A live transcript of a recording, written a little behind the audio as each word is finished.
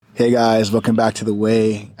Hey guys, welcome back to The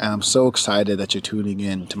Way. And I'm so excited that you're tuning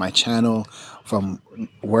in to my channel from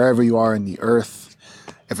wherever you are in the earth.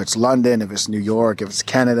 If it's London, if it's New York, if it's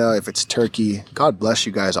Canada, if it's Turkey, God bless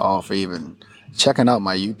you guys all for even checking out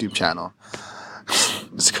my YouTube channel.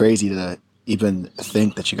 It's crazy to even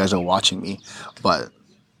think that you guys are watching me, but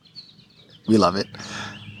we love it.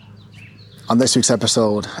 On this week's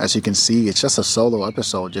episode, as you can see, it's just a solo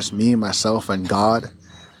episode, just me, myself, and God.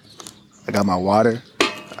 I got my water.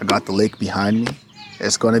 I got the lake behind me.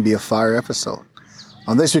 It's going to be a fire episode.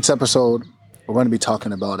 On this week's episode, we're going to be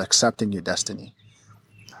talking about accepting your destiny.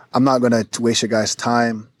 I'm not going to waste your guys'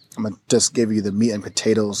 time. I'm going to just give you the meat and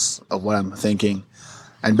potatoes of what I'm thinking.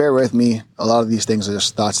 And bear with me. A lot of these things are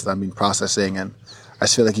just thoughts that I've been processing, and I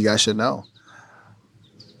just feel like you guys should know.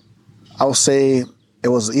 I will say it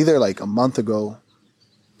was either like a month ago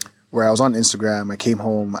where I was on Instagram. I came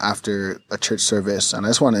home after a church service, and I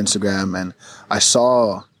just went on Instagram, and I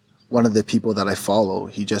saw one of the people that I follow.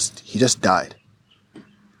 He just died,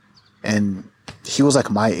 and he was like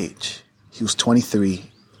my age. He was 23.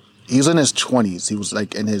 He was in his 20s. He was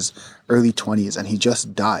like in his early 20s, and he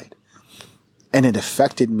just died, and it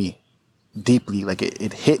affected me deeply. Like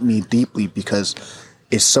it hit me deeply because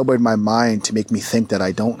it sobered my mind to make me think that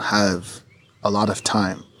I don't have a lot of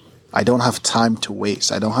time. I don't have time to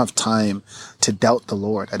waste. I don't have time to doubt the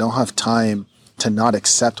Lord. I don't have time to not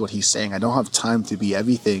accept what he's saying. I don't have time to be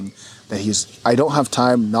everything that I don't have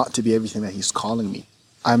time not to be everything that he's calling me.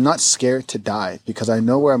 I'm not scared to die because I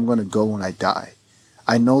know where I'm going to go when I die.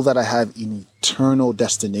 I know that I have an eternal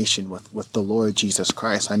destination with the Lord Jesus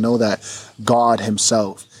Christ. I know that God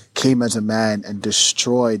himself came as a man and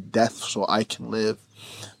destroyed death so I can live.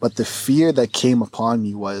 But the fear that came upon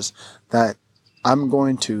me was that I'm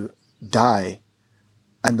going to die,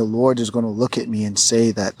 and the Lord is going to look at me and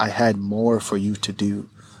say that I had more for you to do.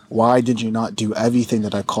 Why did you not do everything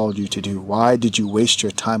that I called you to do? Why did you waste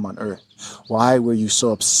your time on earth? Why were you so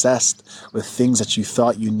obsessed with things that you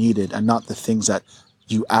thought you needed and not the things that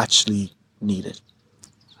you actually needed?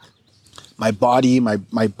 My body,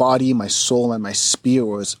 my soul, and my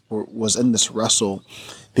spirit was in this wrestle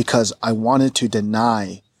because I wanted to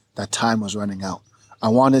deny that time was running out. I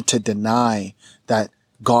wanted to deny that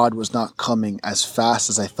God was not coming as fast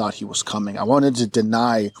as I thought he was coming. I wanted to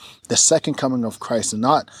deny the second coming of Christ, and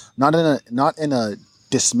not in a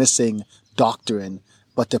dismissing doctrine,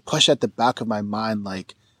 but to push at the back of my mind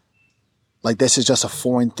like this is just a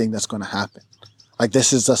foreign thing that's going to happen. Like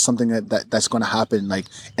this is just something that's going to happen like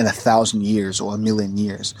in 1,000 years or 1,000,000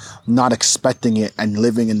 years. Not expecting it and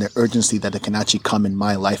living in the urgency that it can actually come in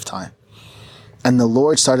my lifetime. And the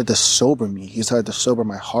Lord started to sober me. He started to sober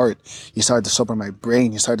my heart. He started to sober my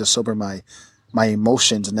brain. He started to sober my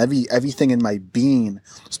emotions, and everything in my being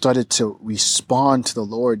started to respond to the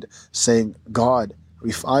Lord, saying, God,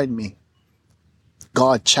 refine me.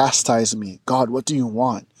 God, chastise me. God, what do you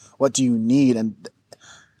want? What do you need? And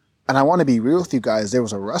I want to be real with you guys. There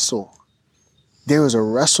was a wrestle. There was a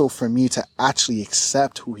wrestle for me to actually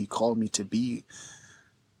accept who he called me to be.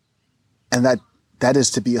 And that is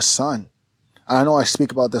to be a son. I know I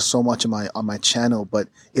speak about this so much on my channel, but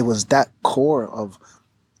it was that core of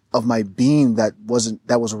my being that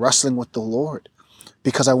was wrestling with the Lord,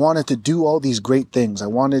 because I wanted to do all these great things. I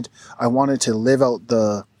wanted to live out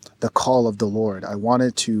the call of the Lord. I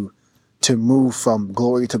wanted to move from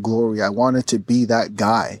glory to glory. I wanted to be that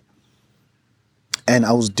guy. And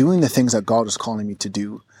I was doing the things that God was calling me to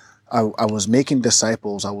do. I was making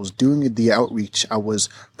disciples. I was doing the outreach. I was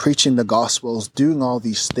preaching the gospel. I was doing all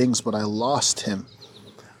these things, but I lost him.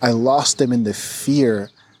 I lost him in the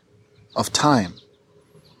fear of time.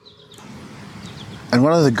 And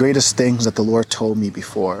one of the greatest things that the Lord told me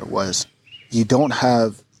before was, you don't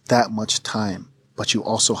have that much time, but you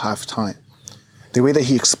also have time. The way that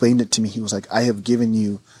he explained it to me, he was like, I have given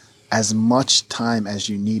you as much time as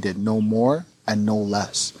you needed, no more and no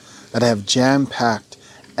less. That I have jam-packed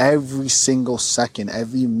every single second,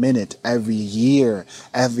 every minute, every year,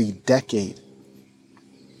 every decade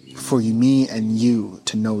for me and you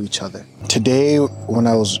to know each other. Today when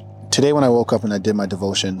I woke up and I did my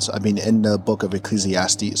devotions, I've been in the book of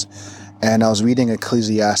Ecclesiastes, and I was reading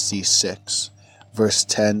Ecclesiastes 6, verse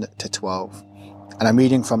 10 to 12. And I'm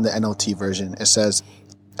reading from the NLT version. It says,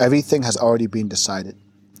 everything has already been decided.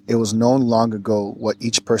 It was known long ago what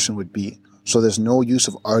each person would be, so there's no use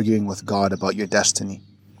of arguing with God about your destiny.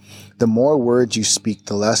 The more words you speak,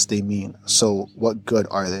 the less they mean. So what good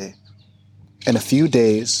are they? In a few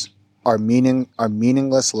days, our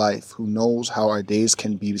meaningless life, who knows how our days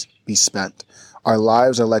can be spent? Our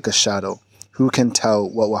lives are like a shadow. Who can tell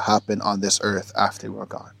what will happen on this earth after we're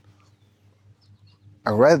gone? I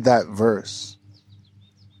read that verse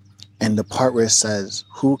And the part where it says,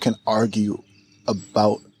 who can argue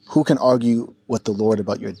with the Lord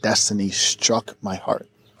about your destiny struck my heart.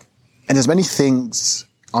 And there's many things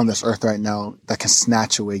on this earth right now that can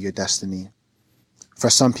snatch away your destiny. For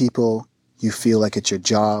some people, you feel like it's your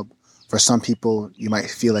job. For some people, you might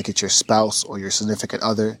feel like it's your spouse or your significant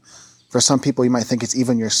other. For some people, you might think it's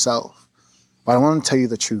even yourself. But I want to tell you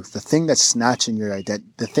the truth. The thing that's snatching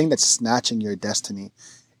your destiny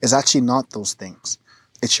is actually not those things.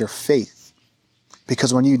 It's your faith.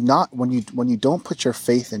 Because when you don't put your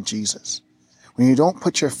faith in Jesus, when you don't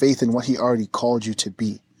put your faith in what he already called you to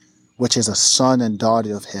be, which is a son and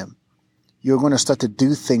daughter of him, you're going to start to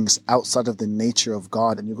do things outside of the nature of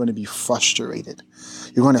God, and you're going to be frustrated.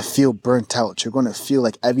 You're going to feel burnt out. You're going to feel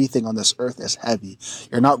like everything on this earth is heavy.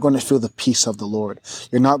 You're not going to feel the peace of the Lord.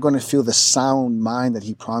 You're not going to feel the sound mind that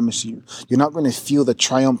he promised you. You're not going to feel the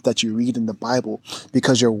triumph that you read in the Bible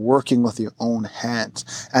because you're working with your own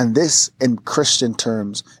hands. And this, in Christian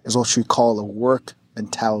terms, is what we call a work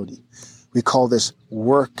mentality. We call this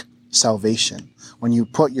work salvation. When you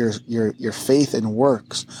put your faith in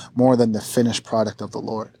works more than the finished product of the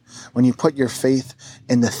Lord. When you put your faith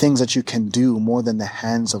in the things that you can do more than the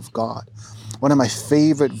hands of God. One of my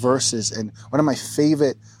favorite verses and one of my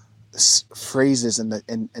favorite phrases in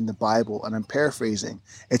the Bible, and I'm paraphrasing,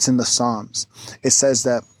 it's in the Psalms. It says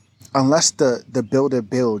that unless the builder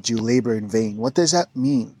builds, you labor in vain. What does that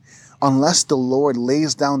mean? Unless the Lord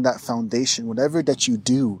lays down that foundation, whatever that you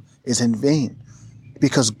do is in vain.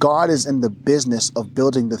 Because God is in the business of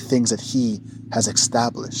building the things that he has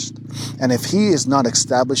established. And if he is not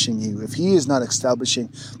establishing you, if he is not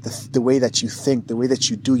establishing the way that you think, the way that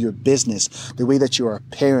you do your business, the way that you are a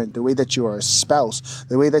parent, the way that you are a spouse,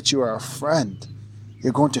 the way that you are a friend,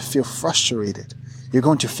 you're going to feel frustrated. You're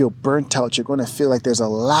going to feel burnt out. You're going to feel like there's a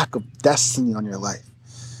lack of destiny on your life.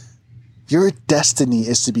 Your destiny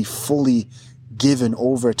is to be fully given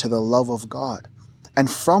over to the love of God. And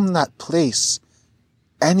from that place,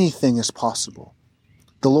 anything is possible.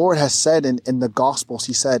 The Lord has said in the Gospels,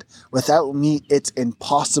 he said, without me, it's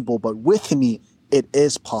impossible, but with me, it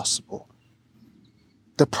is possible.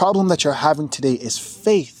 The problem that you're having today is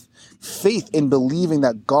faith. Faith in believing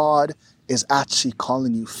that God is actually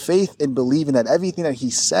calling you. Faith in believing that everything that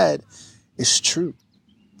he said is true.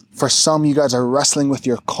 For some, you guys are wrestling with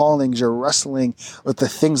your callings. You're wrestling with the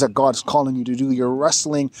things that God is calling you to do. You're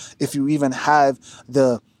wrestling if you even have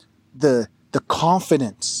the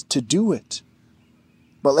confidence to do it.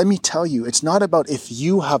 But let me tell you, it's not about if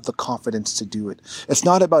you have the confidence to do it. It's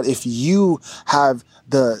not about if you have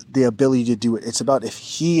the ability to do it. It's about if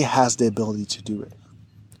he has the ability to do it.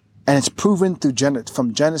 And it's proven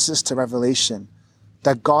from Genesis to Revelation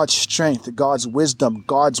that God's strength, God's wisdom,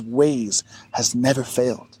 God's ways has never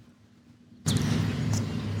failed.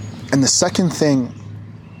 And the second thing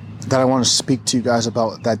that I want to speak to you guys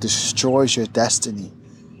about that destroys your destiny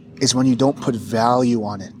is when you don't put value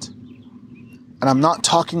on it. And I'm not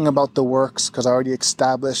talking about the works, because I already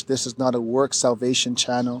established this is not a work salvation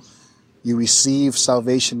channel. You receive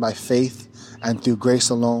salvation by faith and through grace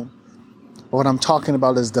alone. But what I'm talking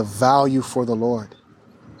about is the value for the Lord.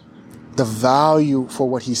 The value for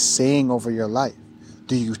what he's saying over your life.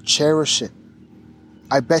 Do you cherish it?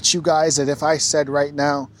 I bet you guys that if I said right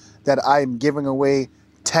now that I'm giving away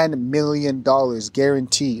 $10 million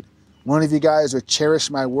guaranteed, one of you guys would cherish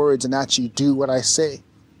my words and actually do what I say.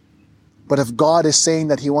 But if God is saying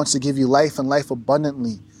that he wants to give you life and life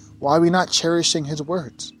abundantly, why are we not cherishing his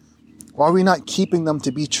words? Why are we not keeping them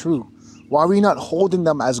to be true? Why are we not holding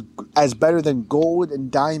them as better than gold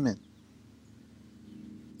and diamond?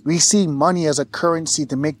 We see money as a currency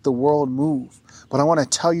to make the world move. But I want to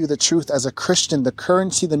tell you the truth, as a Christian, the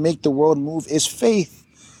currency to make the world move is faith.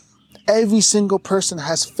 Every single person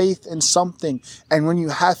has faith in something. And when you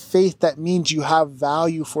have faith, that means you have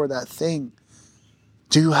value for that thing.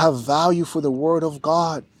 Do you have value for the word of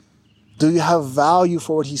God? Do you have value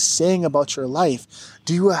for what he's saying about your life?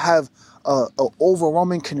 Do you have an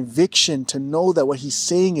overwhelming conviction to know that what he's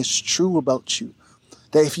saying is true about you?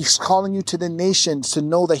 That if he's calling you to the nations, to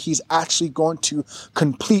know that he's actually going to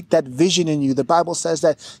complete that vision in you. The Bible says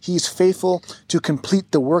that he's faithful to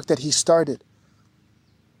complete the work that he started.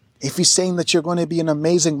 If he's saying that you're going to be an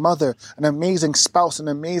amazing mother, an amazing spouse, an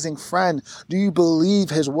amazing friend, do you believe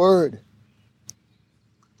his word?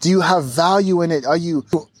 Do you have value in it? Are you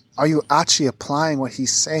actually applying what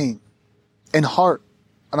he's saying in heart?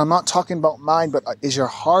 And I'm not talking about mind, but is your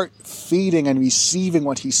heart feeding and receiving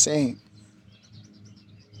what he's saying?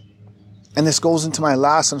 And this goes into my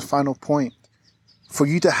last and final point. For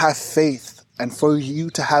you to have faith and for you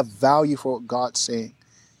to have value for what God's saying,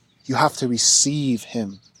 you have to receive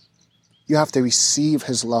him. You have to receive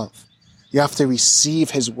his love. You have to receive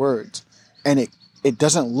his words. And it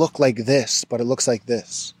doesn't look like this, but it looks like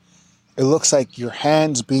this. It looks like your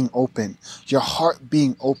hands being open, your heart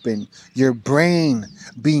being open, your brain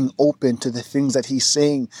being open to the things that he's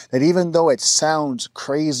saying, that even though it sounds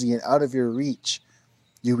crazy and out of your reach,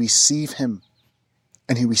 you receive him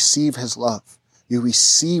and you receive his love. You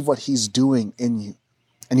receive what he's doing in you.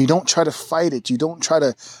 And you don't try to fight it. You don't try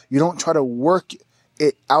to work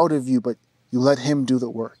it out of you, but you let him do the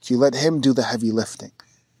work. You let him do the heavy lifting.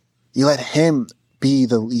 You let him be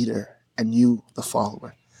the leader and you the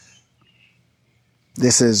follower.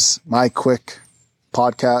 This is my quick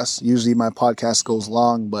podcast. Usually my podcast goes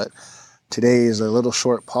long, but today is a little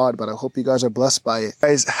short pod, but I hope you guys are blessed by it. If you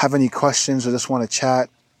guys have any questions or just want to chat,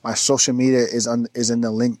 my social media is in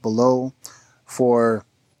the link below. For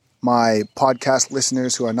my podcast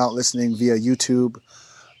listeners who are not listening via YouTube,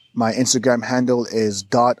 my Instagram handle is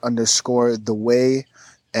 ._theway,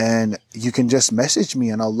 and you can just message me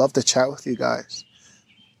and I'll love to chat with you guys.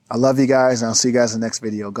 I love you guys, and I'll see you guys in the next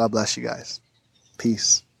video. God bless you guys.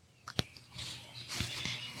 Peace.